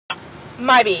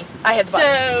My B. I hit the button.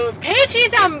 So,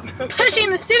 Paige on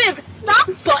pushing the stupid stop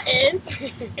button,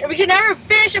 and we can never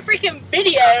finish a freaking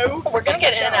video. We're gonna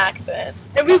get in an accident.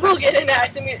 And we will get in an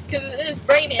accident because it is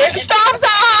raining. There's a stop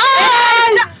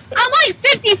sign! I'm like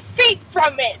 50 feet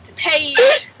from it,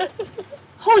 Paige.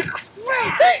 Holy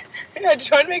crap. I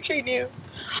just wanted to make sure you knew.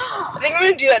 I think I'm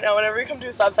gonna do that now. Whenever we come to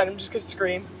a stop sign, I'm just gonna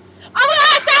scream. I'm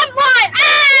gonna stop light!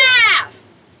 Ah!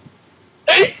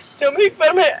 Don't make fun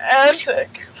of my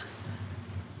antics.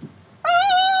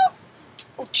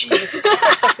 Oh, Jesus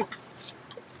Christ.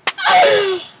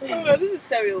 Oh god, this is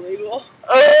so illegal.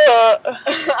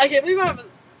 I can't believe I have a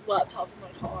laptop in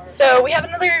my car. So we have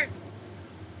another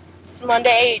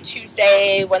Monday,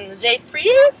 Tuesday, Wednesday, 3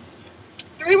 days?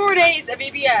 3 more days of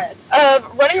EBS. Of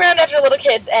running around after little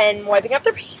kids and wiping up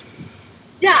their pee.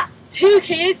 Yeah, 2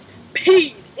 kids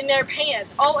peed in their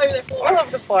pants all over the floor. All over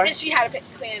the floor. And she had to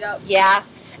clean it up. Yeah.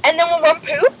 And then when one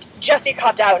pooped, Jesse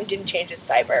copped out and didn't change his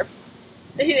diaper.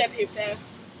 He didn't poop though.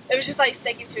 It was just like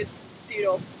sticking to his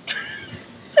doodle.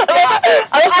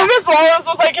 I love Miss Wallace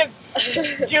was like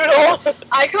his doodle.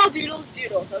 I call doodles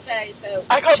doodles, okay? So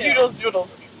I call chill. doodles doodles.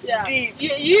 Yeah. Deep.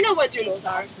 You know what doodles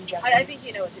are. From Jesse. I think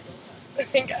you know what doodles are. I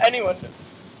think anyone knows.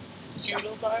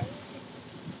 Doodles are.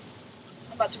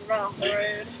 I'm about to run off the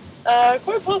road.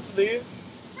 Quite possibly.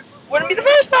 Wouldn't be the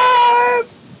first time.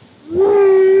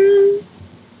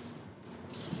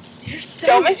 You're so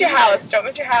Don't miss your weird. house. Don't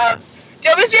miss your house.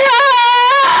 Don't miss your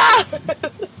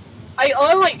house.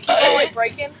 I like keep on like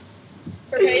breaking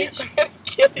for Paige. I'm gonna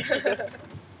kill you.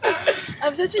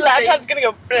 I'm such a Laptop's gonna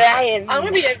go flying. I'm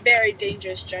gonna be a very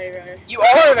dangerous driver. You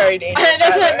are a very dangerous.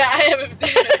 That's what driver. I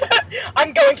am.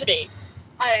 I'm going to be.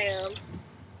 I am.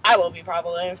 I will be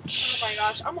probably. Oh my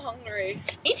gosh, I'm hungry.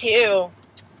 Me too.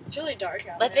 It's really dark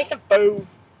out. Let's now. make some food.